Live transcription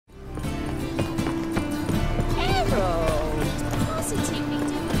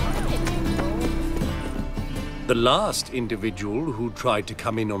The last individual who tried to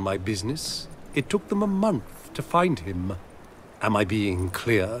come in on my business, it took them a month to find him. Am I being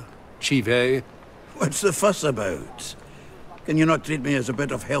clear, Chive? What's the fuss about? Can you not treat me as a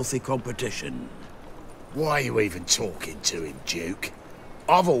bit of healthy competition? Why are you even talking to him, Duke?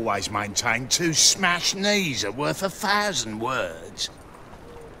 I've always maintained 2 smashed knees are worth 1,000 words.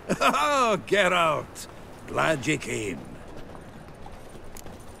 Oh, get out! Glad you came.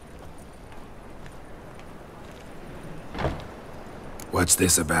 What's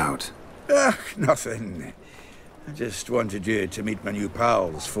this about? Nothing. I just wanted you to meet my new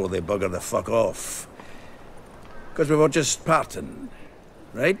pals before they bugger the fuck off. Because we were just parting,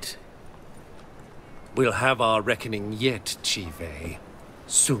 right? We'll have our reckoning yet, Chive.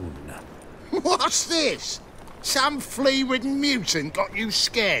 Soon. What's this? Some flea-ridden mutant got you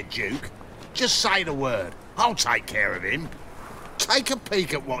scared, Duke? Just say the word. I'll take care of him. Take a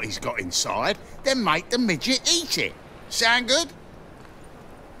peek at what he's got inside, then make the midget eat it. Sound good?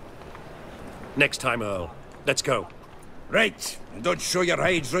 Next time, Earl. Let's go. Right, and don't show your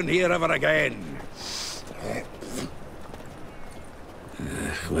hides round here ever again.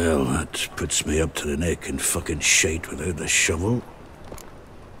 Well, that puts me up to the neck in fucking shite without the shovel.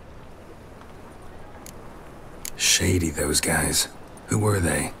 Shady, those guys. Who were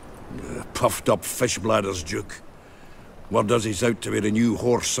they? Puffed up fish bladders, Duke. Word does he's out to be the new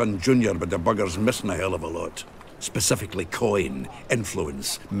Horse-son Junior, but the bugger's missing a hell of a lot. Specifically coin,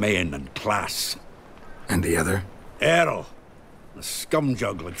 influence, men, and class. And the other? Earl. A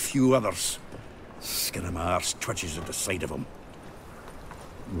scumjug like few others. Skin of my arse twitches at the sight of him.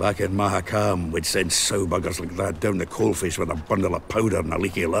 Back in Mahakam, we'd send sow buggers like that down the coalface with a bundle of powder and a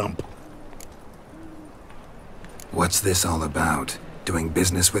leaky lamp. What's this all about? Doing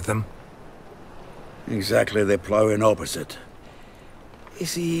business with them? Exactly the ploughing opposite. You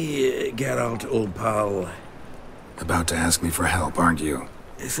see, Geralt, old pal... About to ask me for help, aren't you?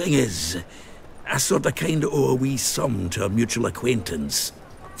 The thing is, I sort of kinda owe a wee sum to a mutual acquaintance.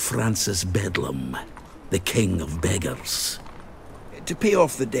 Francis Bedlam, the king of beggars. To pay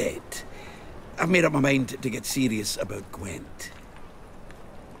off the debt, I've made up my mind to get serious about Gwent.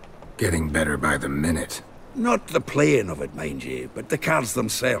 Getting better by the minute. Not the playing of it, mind you, but the cards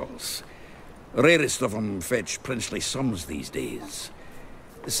themselves. Rarest of them fetch princely sums these days.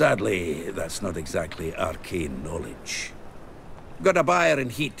 Sadly, that's not exactly arcane knowledge. Got a buyer in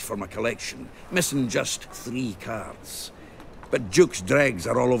heat for my collection, missing just 3 cards. But Duke's dregs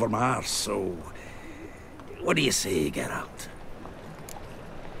are all over my arse, so... What do you say, Geralt?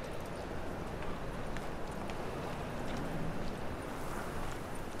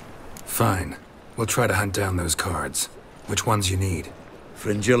 Fine. We'll try to hunt down those cards. Which ones you need?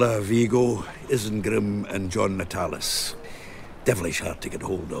 Fringilla, Vigo, Isengrim, and John Natalis. Devilish hard to get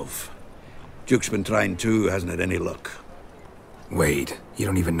hold of. Duke's been trying too, hasn't had any luck. Wait, you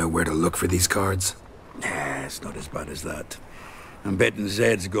don't even know where to look for these cards? Nah, it's not as bad as that. I'm betting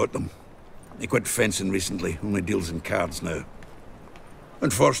Zed's got them. He quit fencing recently, only deals in cards now.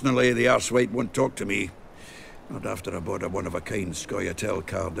 Unfortunately, the arsewite won't talk to me. Not after I bought a one-of-a-kind Scoia'tael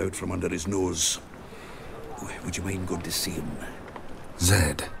card out from under his nose. Would you mind going to see him?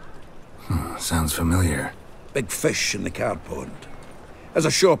 Zed. Sounds familiar. Big fish in the card pond. Has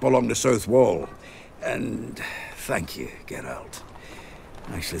a shop along the south wall. And thank you, Geralt.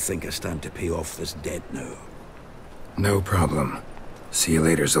 I actually think I stand to pay off this debt now. No problem. See you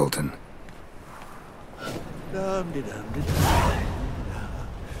later, Zoltan.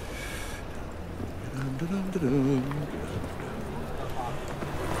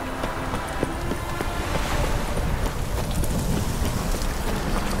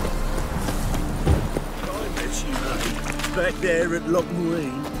 Back there at Loch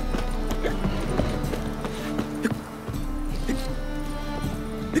Moraine.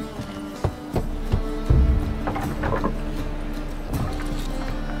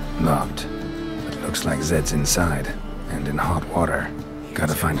 Locked. But it looks like Zed's inside, and in hot water.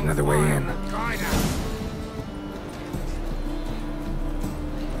 Gotta find another way in.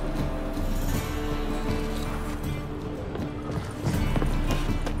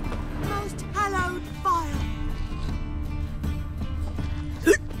 Most hallowed fire.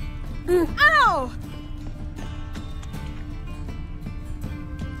 Ow!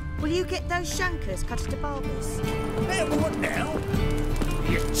 Will you get those shankers cut to barbers? What now?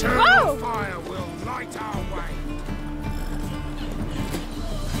 The eternal fire will light our way.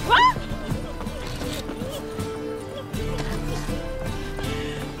 What?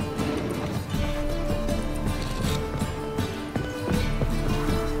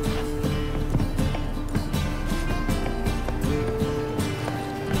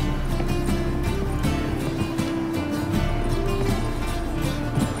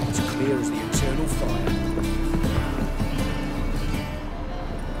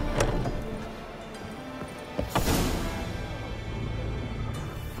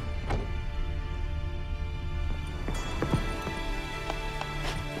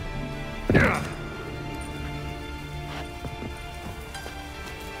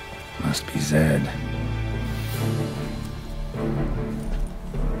 Must be Zed.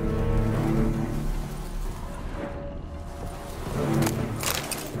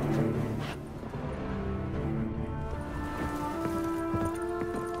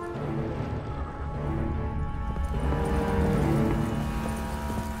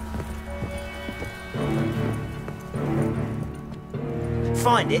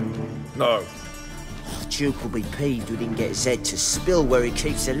 Find it? No. Duke will be peeved we didn't get Zed to spill where he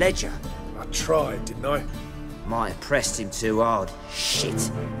keeps the ledger. I tried, didn't I? Might have pressed him too hard.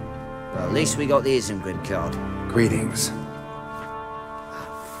 Shit. Well, at least we got the Isengrim card. Greetings.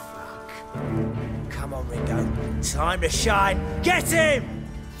 Come on, Ringo. Time to shine. Get him!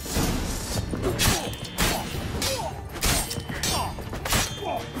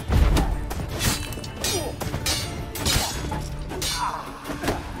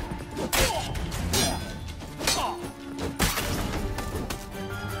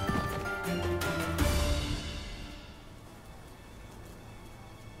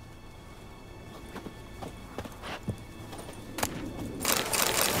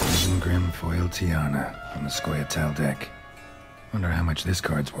 Isengrim foil Tiana on the Scoia'tael deck. Wonder how much this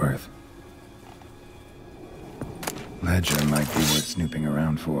card's worth. Ledger might be worth snooping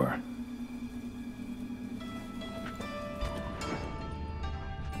around for.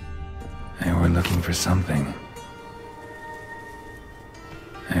 And we're looking for something.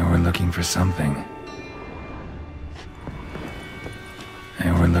 And we're looking for something.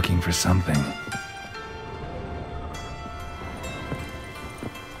 And we're looking for something.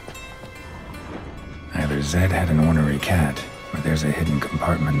 Either Zed had an ornery cat, or there's a hidden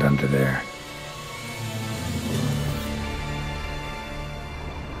compartment under there.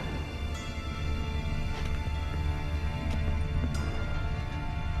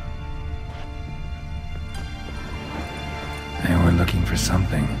 And we're looking for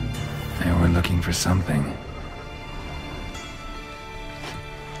something. And we're looking for something.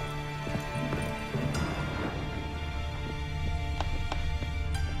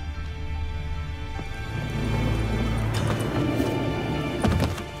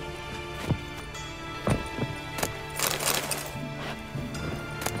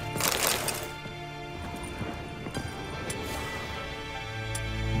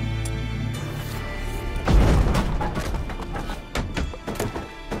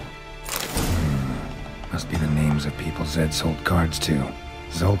 Must be the names of people Zed sold cards to.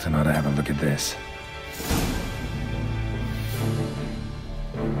 Zoltan ought to have a look at this.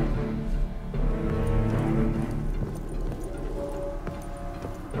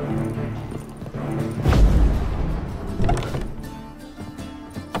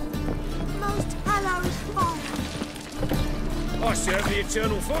 Most hallowed fire. I serve the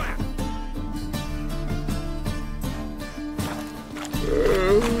eternal fire.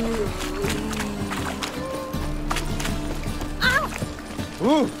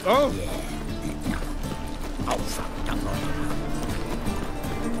 Ooh, oh! Oh, fuck, don't lie.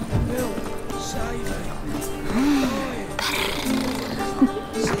 Bill, save me.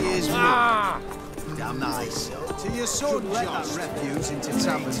 Ah! Damn nice. To your sword, let that refuse into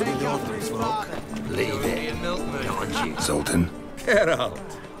taverns with ordinary folk. Leave it. Don't you? Zoltan? Get out.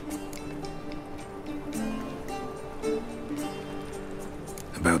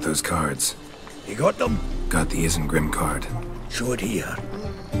 About those cards. You got them? Got the Isengrim card. Show it here.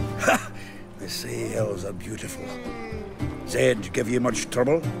 Ha! They say elves are beautiful. Zed give you much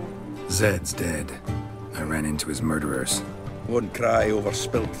trouble? Zed's dead. I ran into his murderers. Won't cry over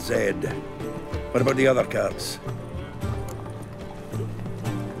spilt Zed. What about the other cards?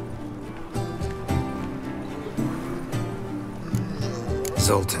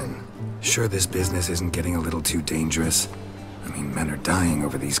 Zoltan, sure this business isn't getting a little too dangerous? I mean, men are dying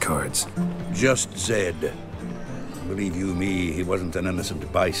over these cards. Just Zed. Believe you me, he wasn't an innocent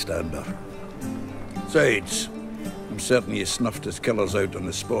bystander. Besides, I'm certain he snuffed his killers out on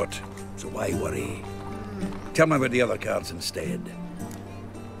the spot, so why worry? Tell me about the other cards instead.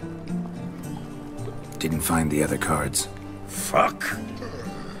 Didn't find the other cards. Fuck!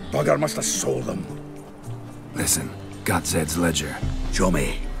 Bugger must have sold them. Listen, got Zed's ledger. Show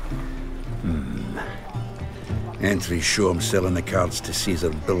me. Entries show him selling the cards to Caesar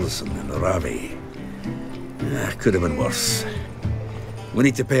Bilson in Ravi. Could have been worse. We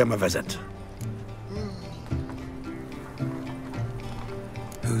need to pay him a visit.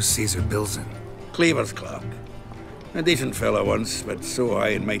 Who's Caesar Bilson? Cleaver's clerk. A decent fella once, but so high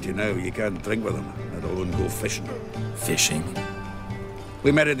and mighty now you can't drink with him, let alone go fishing. Fishing?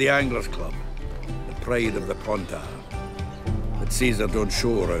 We met at the Anglers Club, the pride of the Pontar. But Caesar don't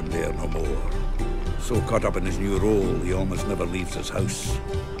show around there no more. So caught up in his new role, he almost never leaves his house.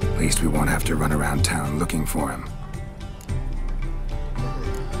 At least we won't have to run around town looking for him.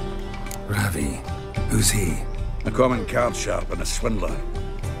 Ravi, who's he? A common card sharp and a swindler.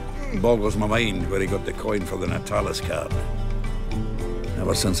 Boggles my mind where he got the coin for the Natalis card.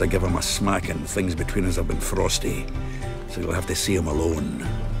 Ever since I gave him a smacking, things between us have been frosty. So you'll have to see him alone.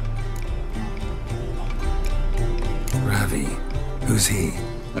 Ravi, who's he?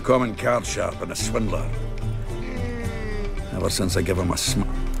 A common card sharp and a swindler. Ever since I gave him a smack.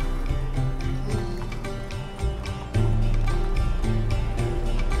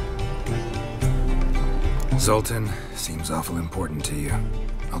 Zoltan, seems awful important to you.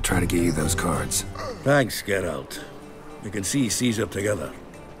 I'll try to get you those cards. Thanks, Geralt. You can see Caesar together.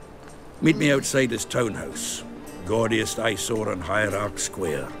 Meet me outside his townhouse. Gaudiest eyesore on Hierarch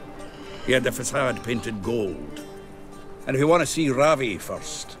Square. He had the facade painted gold. And if you want to see Ravi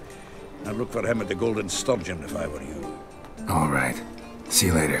first, I'd look for him at the Golden Sturgeon if I were you. All right. See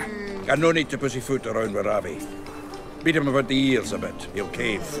you later. And no need to pussyfoot around with Ravi. Beat him about the ears a bit. He'll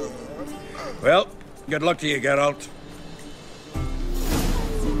cave. Well, good luck to you, Geralt.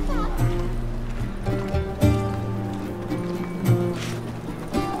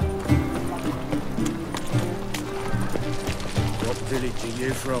 What village are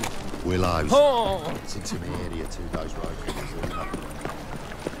you from? Willows. Oh! It's into the area 2 days road.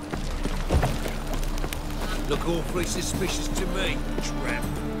 Look awfully suspicious to me, tramp.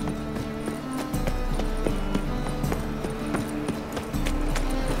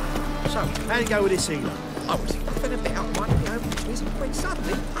 So, how'd it go with this healer? I was huffing a bit up my own business when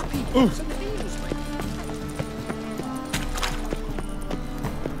suddenly up he goes and heals me.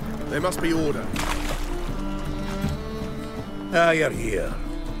 There must be order. Ah, you're here.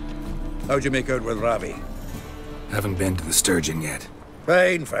 How'd you make out with Ravi? Haven't been to the Sturgeon yet.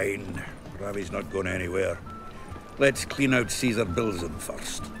 Fine, fine. Ravi's not going anywhere. Let's clean out Caesar Bilzen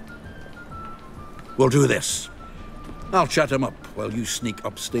first. We'll do this. I'll chat him up while you sneak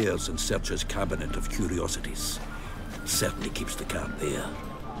upstairs and search his cabinet of curiosities. Certainly keeps the card there.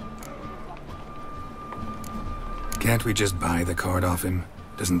 Can't we just buy the card off him?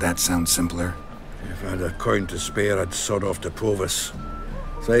 Doesn't that sound simpler? If I had a coin to spare, I'd sod off to Provis.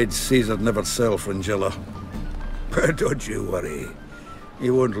 Besides, Caesar'd never sell Fringilla. But don't you worry. He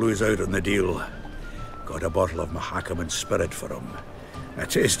won't lose out on the deal. Got a bottle of Mahakaman spirit for him. A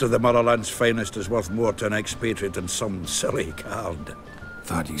taste of the motherland's finest is worth more to an expatriate than some silly card.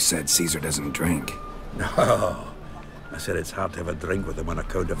 Thought you said Caesar doesn't drink. No. I said it's hard to have a drink with him on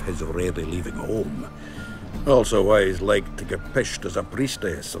account of his rarely leaving home. Also why he's like to get pished as a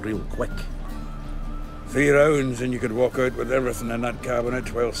priestess real quick. 3 rounds and you could walk out with everything in that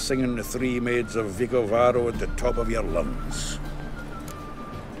cabinet while singing the 3 maids of Vicovaro at the top of your lungs.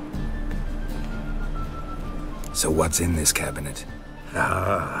 So what's in this cabinet?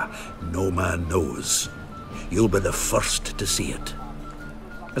 Ah, no man knows. You'll be the first to see it.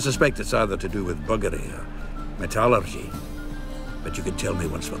 I suspect it's either to do with buggery or metallurgy. But you can tell me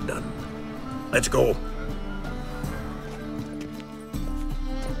once we're done. Let's go.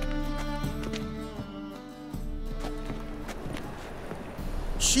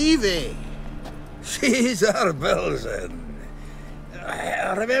 Shivi! Caesar Bilzen.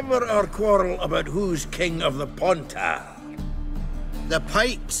 I remember our quarrel about who's king of the Pontar. The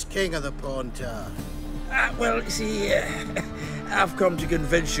Pike's king of the Pontar. Well, see, I've come to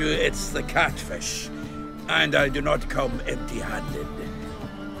convince you it's the catfish. And I do not come empty-handed.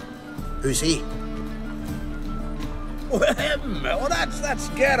 Who's he? Well, him. Oh, that's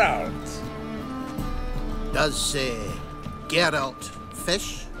Geralt. Does say Geralt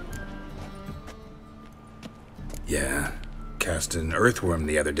fish? Yeah. Cast an earthworm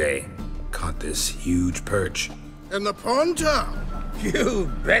the other day. Caught this huge perch. In the Pontar?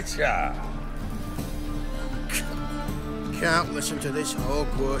 You betcha. Can't listen to this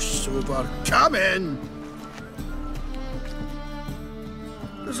hogwash sober. Come in!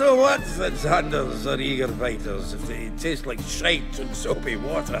 So what, Fitzhanders or eager biters, if they taste like shite and soapy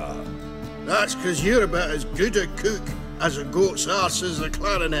water? That's 'cause you're about as good a cook as a goat's arse is a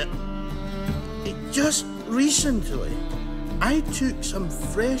clarinet. Just recently, I took some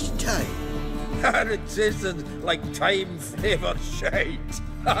fresh thyme. And it tasted like thyme-flavoured shite.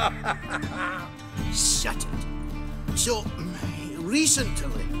 Shut it. So,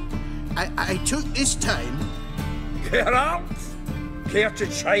 recently, I took this thyme. Geralt? Care to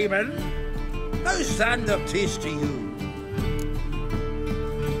chime in? How's Xander taste to you?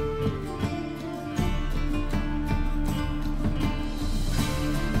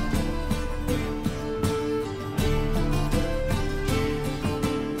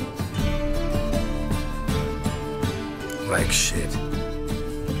 Like shit.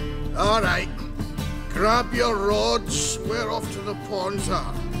 All right. Grab your rods. We're off to the ponds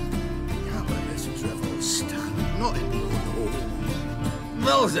are. Can't let this drivel stand. Not in no hole.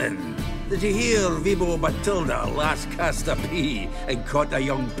 Wilson, did you hear Vibo Matilda last cast a pea and caught a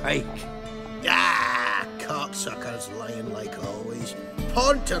young pike? Ah, cocksuckers lying like always.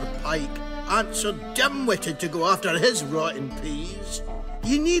 Ponter Pike aren't so dim-witted to go after his rotten peas.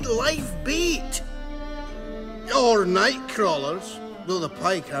 You need live bait. Or night crawlers, though the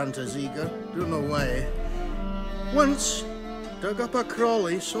pike aren't as eager. Don't know why. Once, dug up a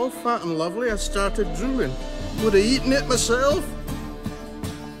crawley so fat and lovely I started drooling. Would have eaten it myself.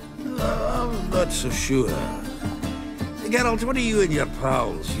 I'm not so sure. Geralt, what do you and your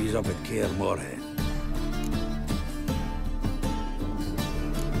pals use up at Caer Moorhead?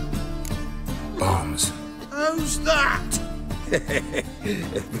 Bombs. How's that?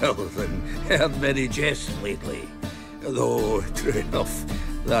 Well, then, heard many jests lately. Though, true enough,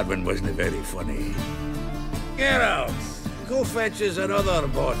 that one wasn't very funny. Geralt, go fetch us another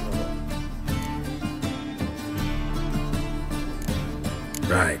bottle.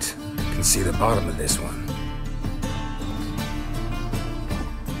 Right. Can see the bottom of this one.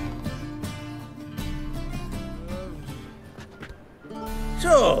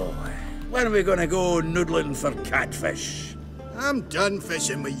 So, when are we gonna go noodling for catfish? I'm done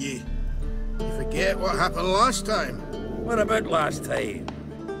fishing with you. You forget what happened last time. What about last time?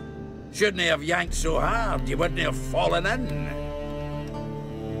 Shouldn't have yanked so hard, you wouldn't have fallen in.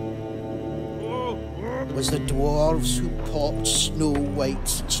 It was the dwarves who popped Snow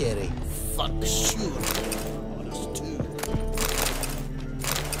White's cherry. Fuck sure. On us too.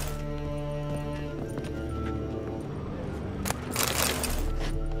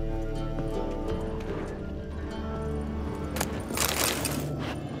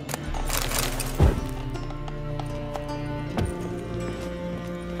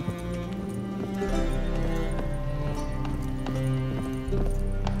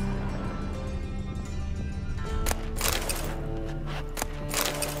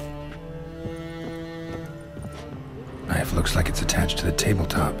 Knife looks like it's attached to the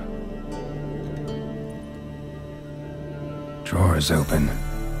tabletop. Drawer is open.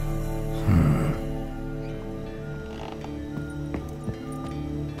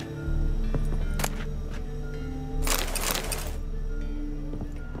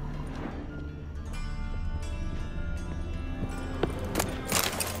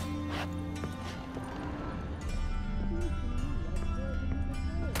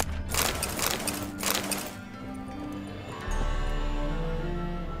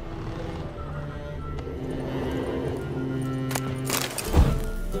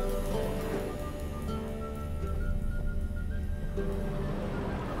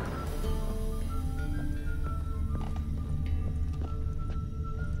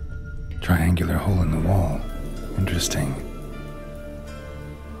 Triangular hole in the wall. Interesting.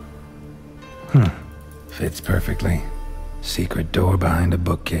 Fits perfectly. Secret door behind a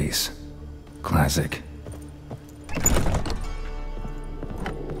bookcase. Classic.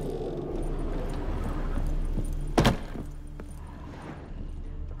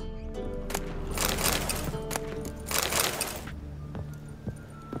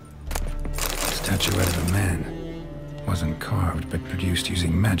 Statuette of a man. Wasn't carved, but produced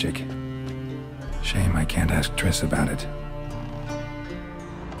using magic. Shame I can't ask Triss about it.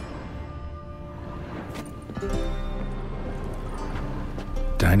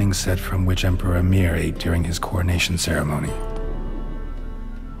 Dining set from which Emperor Emir ate during his coronation ceremony.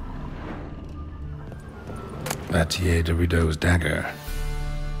 Vattier de Rideau's dagger.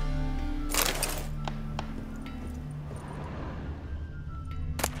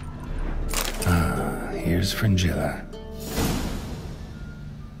 Ah, here's Fringilla.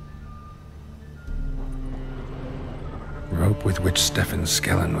 Rope with which Stefan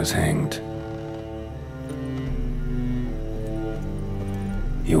Skellen was hanged.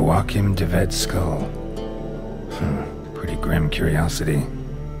 Joachim de Ved's skull. Pretty grim curiosity.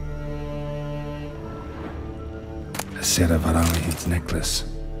 A Sarah Varangi's necklace.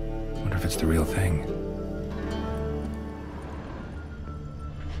 Wonder if it's the real thing.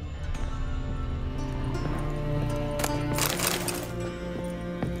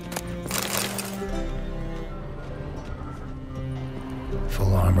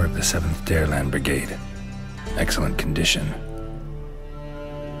 Full armor of the 7th Dareland Brigade. Excellent condition.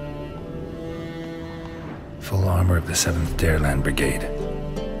 Full armor of the 7th Dareland Brigade.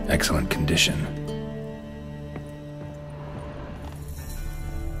 Excellent condition.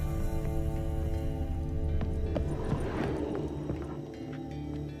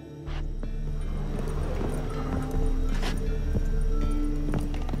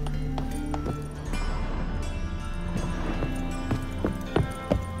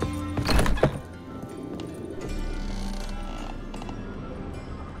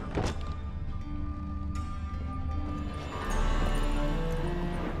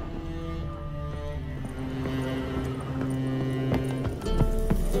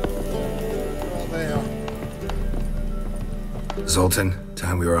 Zoltan,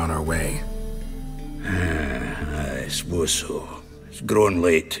 time we were on our way. I suppose so. It's growing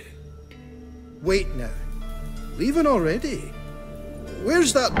late. Wait now. Leaving already?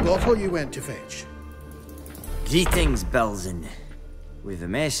 Where's that bottle you went to fetch? Greetings, Belzen. We've a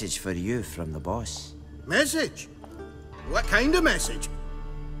message for you from the boss. Message? What kind of message?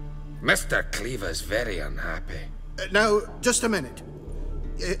 Mr. Cleaver's very unhappy. Now, just a minute.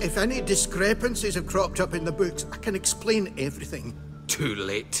 If any discrepancies have cropped up in the books, I can explain everything. Too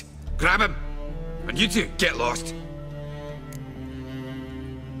late. Grab him! And you two, get lost.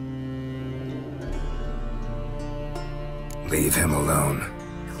 Leave him alone.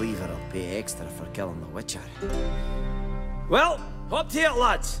 Cleaver will pay extra for killing the Witcher. Well, up to it,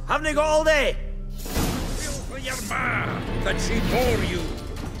 lads. Haven't you got all day? Feel for your ma, that she bore you.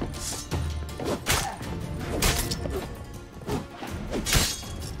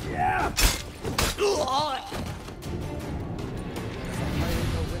 Yeah.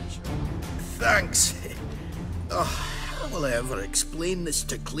 Thanks. Oh, how will I ever explain this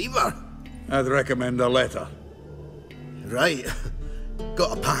to Cleaver? I'd recommend a letter. Right.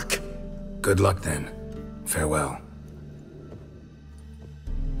 Got a pack. Good luck then. Farewell.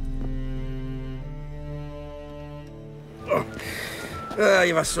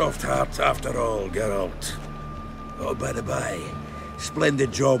 You've a soft heart after all, Geralt. Oh, by the by,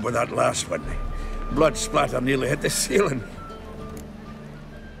 splendid job with that last one. Blood splatter nearly hit the ceiling.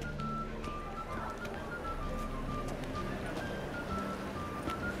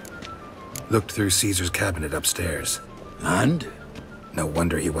 Looked through Caesar's cabinet upstairs. And? No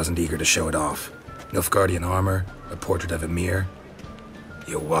wonder he wasn't eager to show it off. Nilfgaardian armor, a portrait of Emir,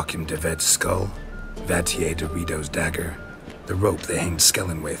 Joachim de Vet's skull, Vatier de Rideau's dagger, the rope they hanged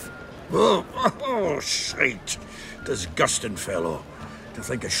Skellen with. Oh, shite. Disgusting fellow. To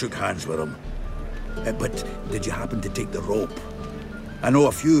think I shook hands with him. But did you happen to take the rope? I know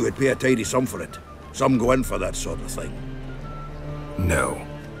a few would pay a tidy sum for it. Some go in for that sort of thing. No.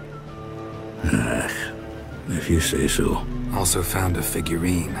 If you say so. Also found a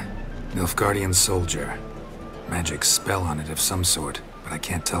figurine. Nilfgaardian soldier. Magic spell on it of some sort, but I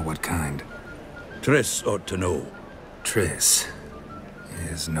can't tell what kind. Triss ought to know. Triss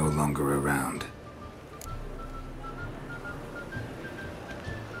is no longer around.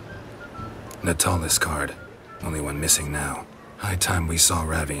 Natalis card. Only one missing now. High time we saw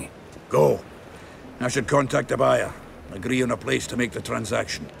Ravi. Go. I should contact the buyer. Agree on a place to make the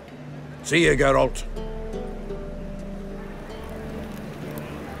transaction. See you, Geralt.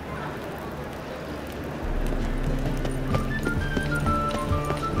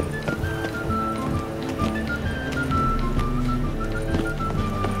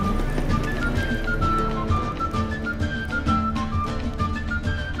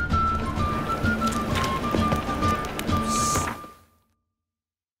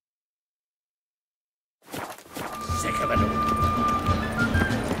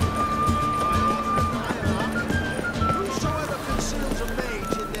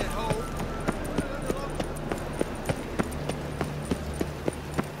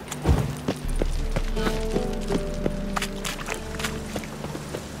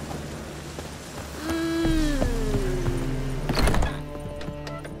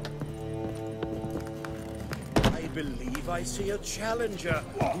 I see a challenger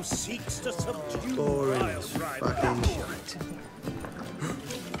who seeks to subdue Boring fucking shite.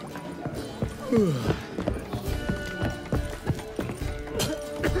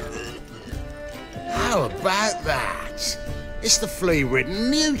 How about that? It's the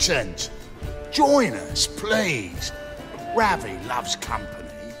flea-ridden mutant. Join us, please. Ravi loves company.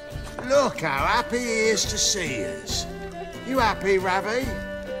 Look how happy he is to see us. You happy, Ravi?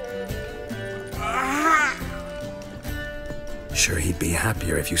 Sure he'd be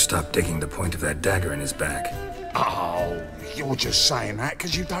happier if you stopped digging the point of that dagger in his back. Oh, you're just saying that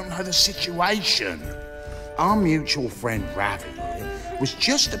because you don't know the situation. Our mutual friend Ravi was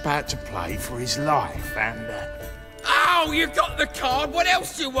just about to play for his life and... Oh, you got the card! What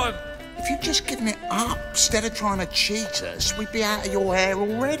else do you want? If you'd just given it up instead of trying to cheat us, we'd be out of your hair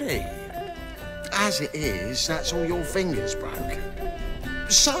already. As it is, that's all your fingers broke.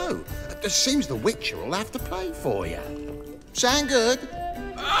 So, it seems the Witcher will have to play for you. Sound good?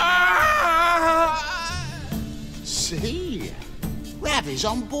 See? Ravi's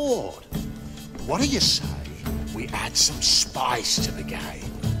on board. What do you say we add some spice to the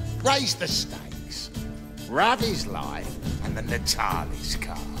game? Raise the stakes. Ravi's life and the Natalis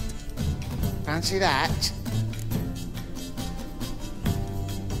card. Fancy that?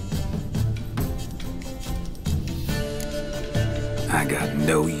 I got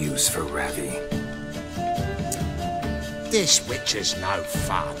no use for Ravi. This witcher's no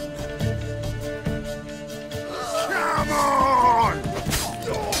fun. Come on!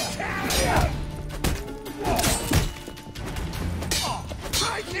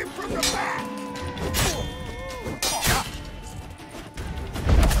 Take him from the back!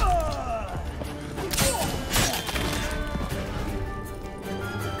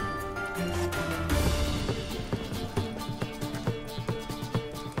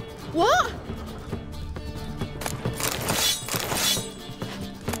 What?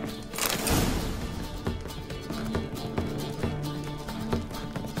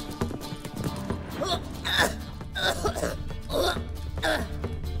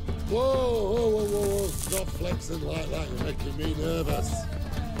 Whoa, stop flexing like that, you're making me nervous.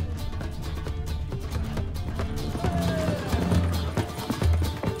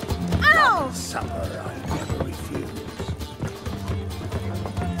 Ow! Supper I never refuse.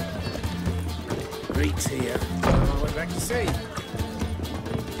 Greet's here. Oh, I'd like to see.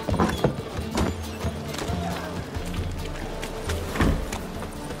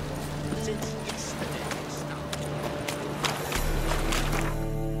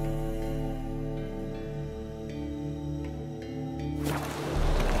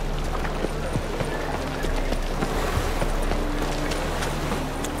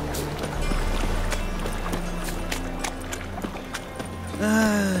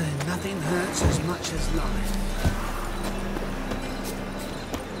 Nothing hurts as much as life.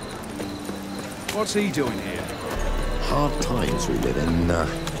 What's he doing here? Hard times we live in.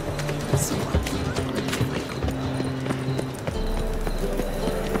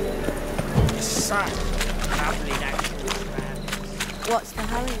 What's the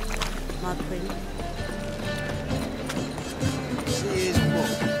hurry, my prince? See his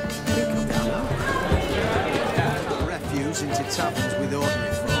book. Pick down. Refuse into taverns with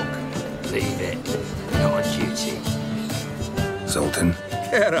ordinary folk. Leave it. Not on duty. Zoltan,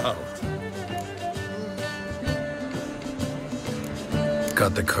 Get out.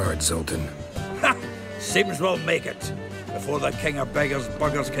 got the card, Zoltan. Ha! Seems we'll make it before the king of beggars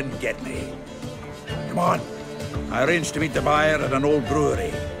buggers can get me. Come on. I arranged to meet the buyer at an old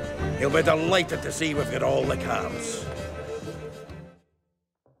brewery. He'll be delighted to see we've got all the cards.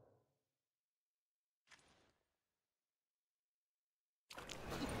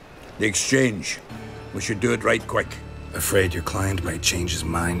 The exchange. We should do it right quick. Afraid your client might change his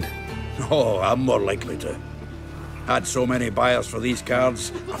mind? Oh, I'm more likely to. Had so many buyers for these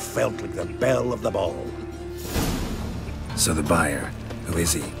cards, I felt like the belle of the ball. So the buyer, who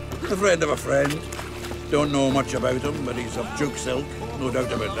is he? A friend of a friend. Don't know much about him, but he's of Duke silk, no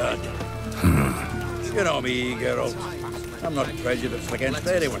doubt about that. You know me, Geralt. I'm not prejudiced against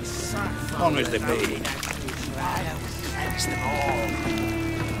anyone, as long as they pay.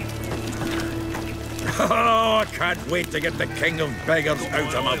 Oh, I can't wait to get the king of beggars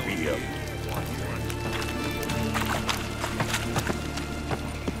out of my beard.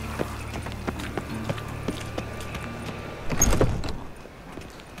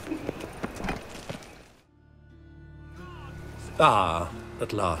 Ah,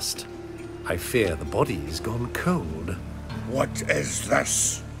 at last. I fear the body's gone cold. What is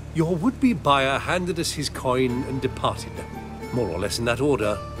this? Your would-be buyer handed us his coin and departed, more or less in that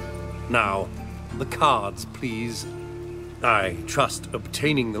order. Now, the cards, please. I trust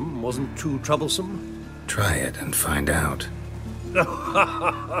obtaining them wasn't too troublesome? Try it and find out.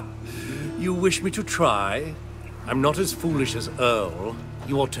 You wish me to try? I'm not as foolish as Earl.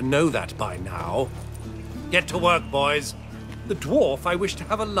 You ought to know that by now. Get to work, boys. The dwarf I wish to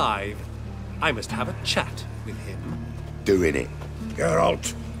have alive. I must have a chat with him. Doing it.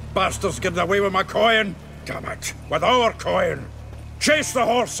 Geralt, bastards getting away with my coin. Damn it, with our coin. Chase the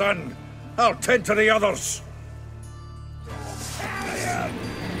horse, son. I'll tend to the others.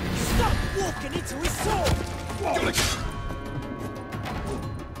 Stop walking into his sword!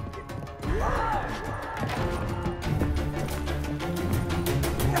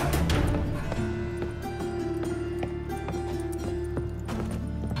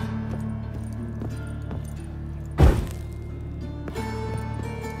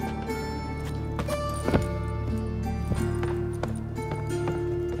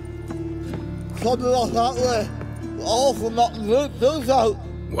 Something like that way. Awful not do so.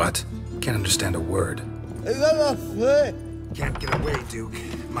 What? Can't understand a word. It's never free. Can't get away, Duke.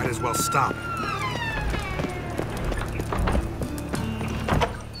 Might as well stop.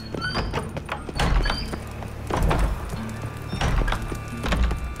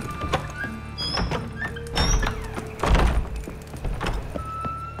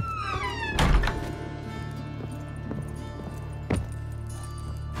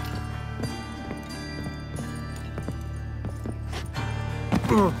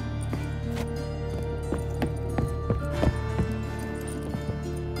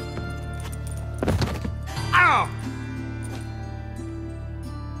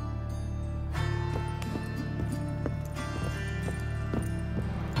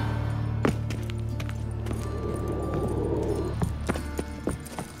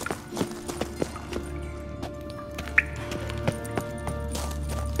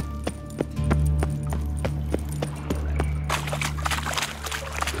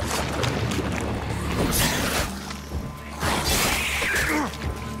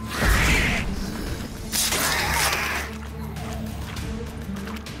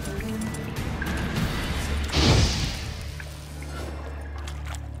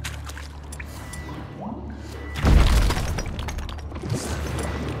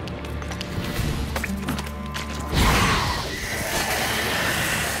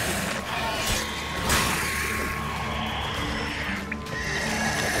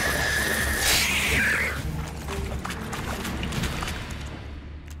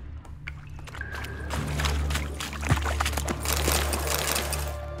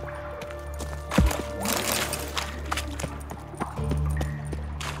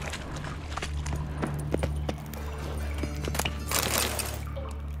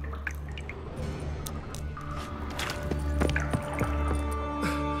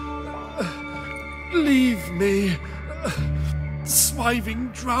 Leave me, swiving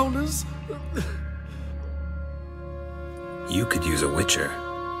drowners. You could use a witcher.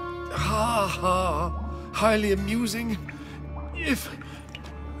 Ha ha, highly amusing.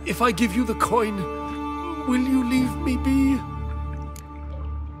 If I give you the coin, will you leave me be?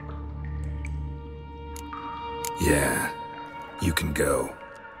 Yeah, you can go,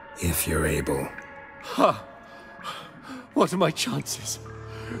 if you're able. Ha! What are my chances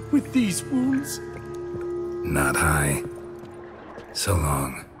with these wounds? Not high. So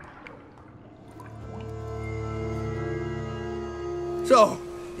long. So,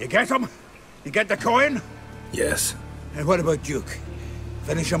 you get him? You get the coin? Yes. And what about Duke?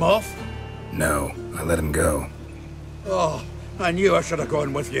 Finish him off? No, I let him go. Oh, I knew I should have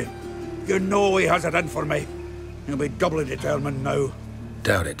gone with you. You know he has it in for me. He'll be doubly determined now.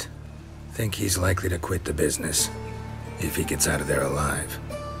 Doubt it. Think he's likely to quit the business, if he gets out of there alive.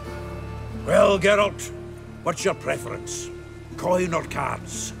 Well, Geralt, what's your preference? Coin or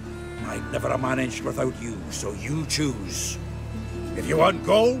cards? I'd never have managed without you, so you choose. If you want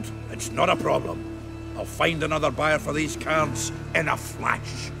gold, it's not a problem. I'll find another buyer for these cards in a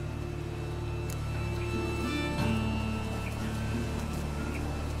flash.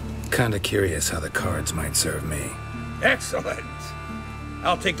 Kinda curious how the cards might serve me. Excellent!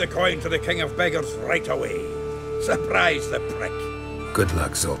 I'll take the coin to the King of Beggars right away. Surprise the prick. Good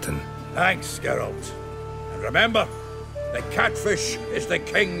luck, Zoltan. Thanks, Geralt. And remember, the catfish is the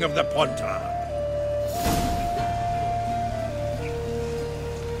king of the Pontar.